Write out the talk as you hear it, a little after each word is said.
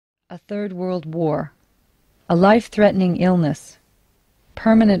A third world war, a life-threatening illness,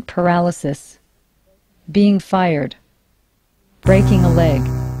 permanent paralysis, being fired, breaking a leg.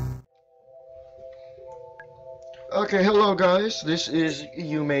 Okay, hello guys, this is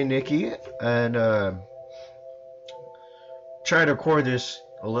Yume Nikki, and tried to record this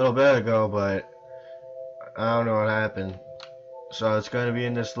a little bit ago, but I don't know what happened. So it's gonna be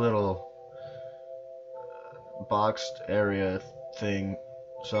in this little boxed area thing.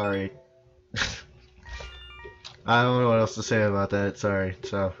 Sorry. I don't know what else to say about that, sorry.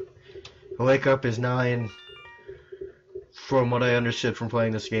 So, the wake up is 9. From what I understood from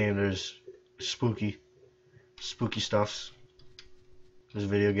playing this game, there's spooky stuffs. This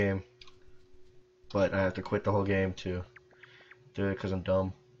video game. But I have to quit the whole game to do it because I'm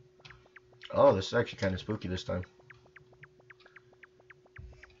dumb. Oh, this is actually kind of spooky this time.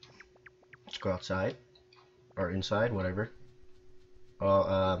 Let's go outside. Or inside, whatever.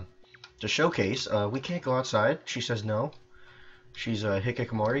 Well, the showcase, we can't go outside. She says no. She's a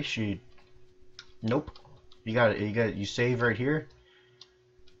hikikomori. Nope. You save right here.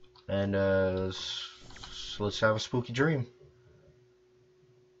 And, so let's have a spooky dream.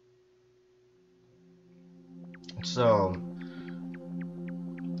 So,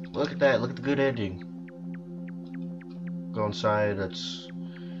 look at that. Look at the good ending. Go inside. Let's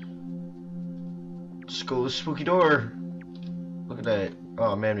go to the spooky door. Look at that.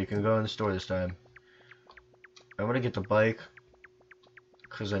 Oh man, we can go in the store this time. I'm gonna get the bike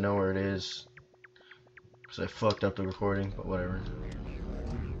because I know where it is. Because I fucked up the recording, but whatever.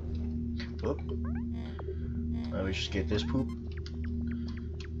 Oop. Let me just get this poop.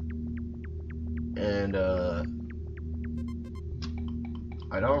 And I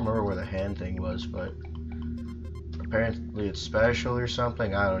don't remember where the hand thing was, but apparently it's special or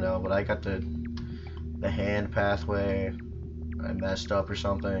something. I don't know, but I got the hand pathway. I messed up or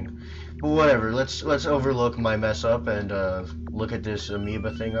something, but whatever. Let's overlook my mess up and look at this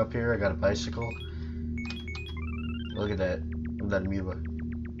amoeba thing up here. I got a bicycle. Look at that. Look at that amoeba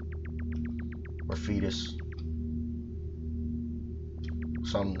or fetus.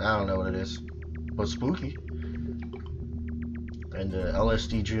 Some I don't know what it is, but spooky. And the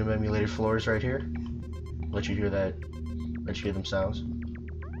LSD Dream emulated floors right here. Let you hear that. Let you hear them sounds.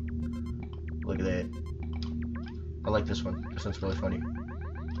 Look at that. I like this one. This one's really funny.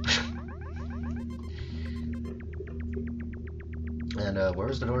 And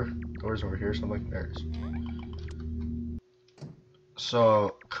where's the door? Door's over here, something. There it is.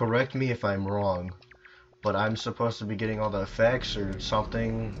 So correct me if I'm wrong, but I'm supposed to be getting all the effects or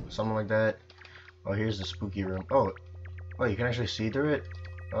something like that. Oh, here's the spooky room. Oh, you can actually see through it.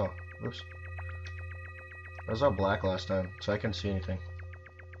 Oh, oops. It was all black last time, so I couldn't see anything.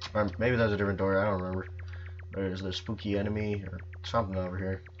 Or maybe that was a different door. I don't remember. There's the spooky enemy or something over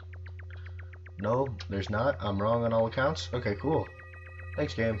here. No, there's not. I'm wrong on all accounts. Okay, cool.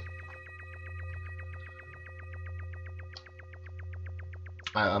 Thanks, game.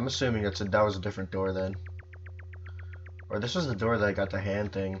 I'm assuming that was a different door then. Or this was the door that I got the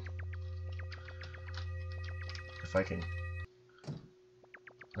hand thing. If I can...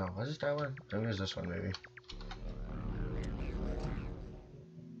 No, was it that one? I think it was this one, maybe.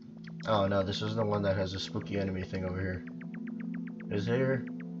 Oh no, this is the one that has a spooky enemy thing over here. Is it here?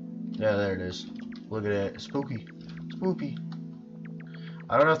 Yeah, there it is. Look at it. Spooky. Spooky.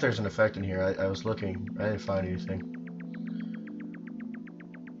 I don't know if there's an effect in here. I was looking. I didn't find anything.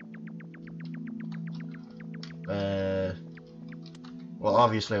 Well,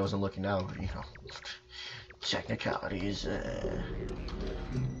 obviously I wasn't looking now, but you know. Technicalities.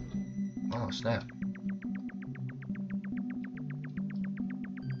 Oh, snap.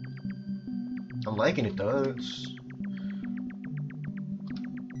 I'm liking it though.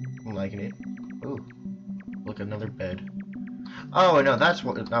 I'm liking it. Ooh, look, another bed. Oh no, that's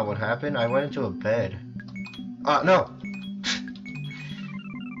not what happened. I went into a bed. No.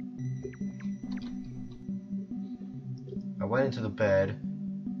 I went into the bed.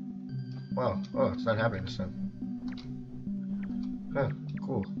 Wow. Oh, it's not happening this time. Huh.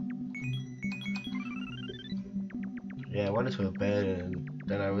 Cool. Yeah, I went into a bed and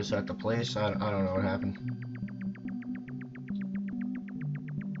then I was at the place. I don't know what happened.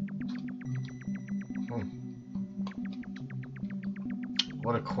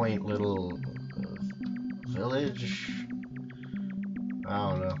 What a quaint little village. I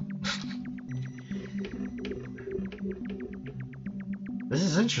don't know. This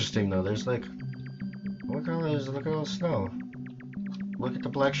is interesting though. There's like, look at all the snow. Look at the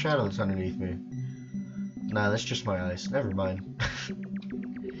black shadow that's underneath me. Nah, that's just my eyes. Never mind.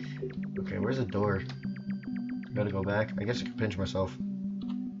 Okay, where's the door? Gotta go back. I guess I can pinch myself.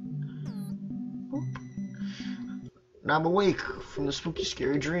 Now I'm awake from the spooky,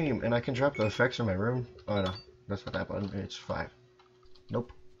 scary dream, and I can drop the effects in my room. Oh no, that's not that button. It's 5.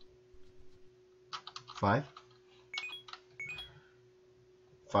 Nope. 5.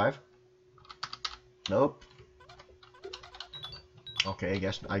 5. Nope. Okay,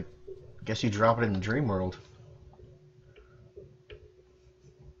 I guess you drop it in the dream world.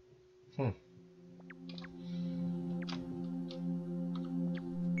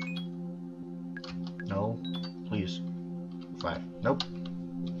 No, please. 5. Nope.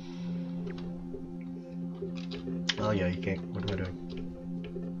 Oh yeah, you can't. What am I doing?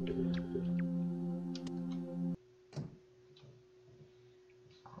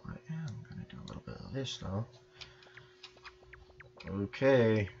 I am gonna do a little bit of this though.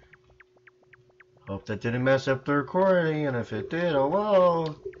 Okay. Hope that didn't mess up the recording, and if it did, oh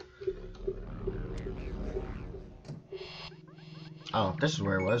well. Oh, this is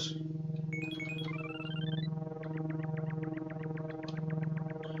where it was.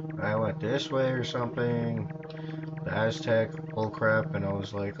 I went this way or something. The Aztec bullcrap, and I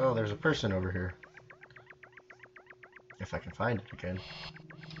was like, oh, there's a person over here. If I can find it again.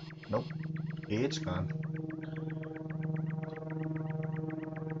 Nope. It's gone.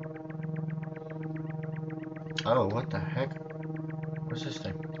 Oh, what the heck? What's this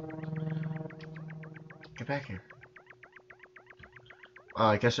thing? Get back here. Oh,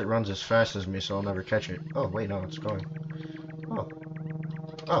 I guess it runs as fast as me, so I'll never catch it. Oh, wait, no, it's going. Oh.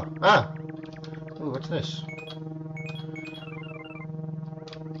 Oh, ah! Ooh, what's this?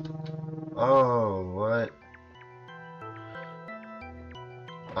 Oh, what?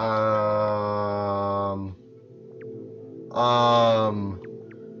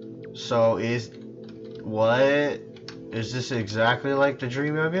 So what? Is this exactly like the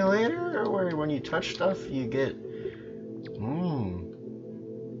Dream Emulator? Where when you touch stuff, you get...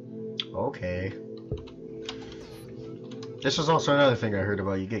 Okay. This is also another thing I heard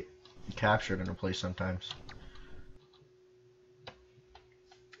about. You get captured in a place sometimes.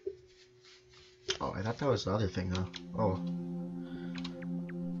 Oh, I thought that was the other thing though. Oh.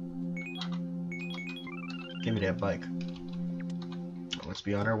 Give me that bike. Let's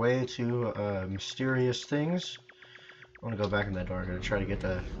be on our way to mysterious things. I want to go back in that door. I'm gonna try to get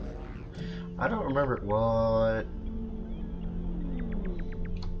the... I don't remember what...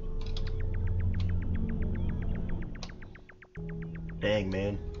 Dang,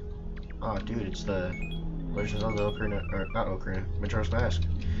 man. Oh, dude, it's the Legends of the Ocarina, or not Ocarina, Majora's Mask.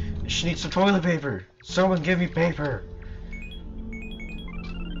 She needs some toilet paper! Someone give me paper!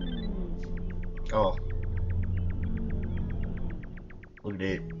 Oh. Look at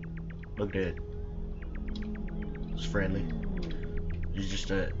it. Look at it. It's friendly. He's just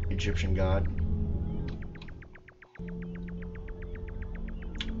an Egyptian god.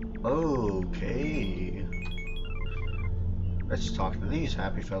 Okay. Let's talk to these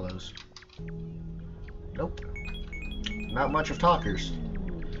happy fellows. Nope. Not much of talkers.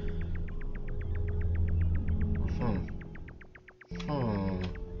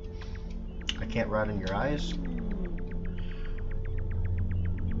 I can't ride in your eyes.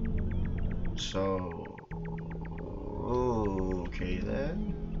 So... okay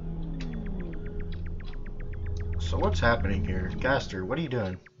then. So what's happening here? Gaster, what are you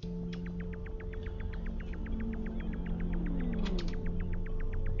doing?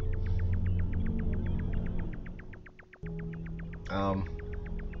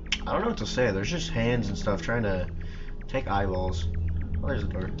 I don't know what to say. There's just hands and stuff trying to take eyeballs. Oh, there's the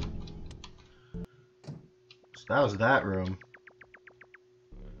door. So that was that room.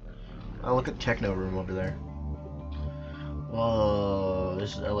 Oh, look at Techno room over there. Whoa,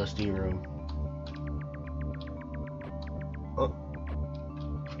 this is LSD room. Oh.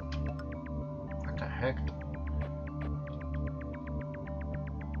 What the heck?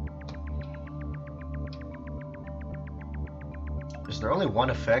 Is there only one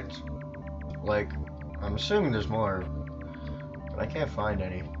effect? Like, I'm assuming there's more, but I can't find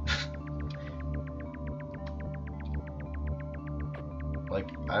any. Like,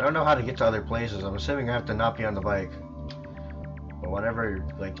 I don't know how to get to other places. I'm assuming I have to not be on the bike. But whenever,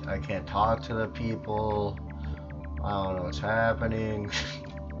 like, I can't talk to the people, I don't know what's happening.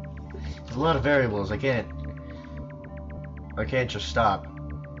 There's a lot of variables. I can't just stop.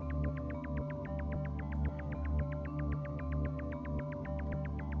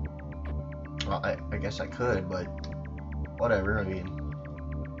 Well, I guess I could, but whatever, I mean.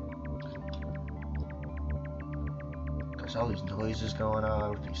 There's all these noises going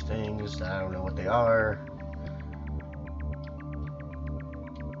on with these things. I don't know what they are.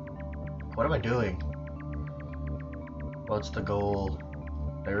 What am I doing? What's the goal?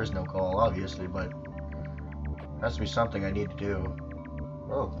 There is no goal, obviously, but Has to be something I need to do.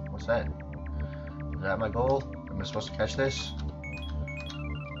 Oh, what's that? Is that my goal? Am I supposed to catch this?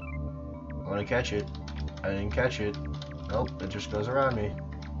 I want to catch it. I didn't catch it. Nope, it just goes around me.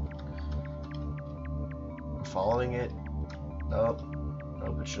 I'm following it. Nope.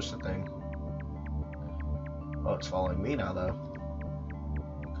 Nope, it's just a thing. Oh, it's following me now, though.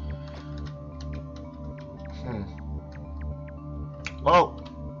 Oh!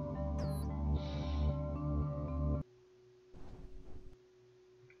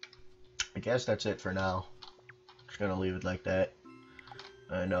 I guess that's it for now. Just gonna leave it like that.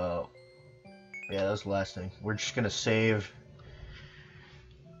 And, yeah, that was the last thing. We're just gonna save.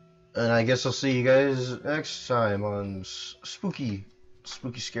 And I guess I'll see you guys next time on spooky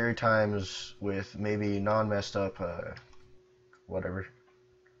scary times with maybe non-messed up, whatever.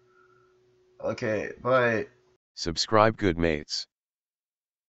 Okay, bye. Subscribe, good mates.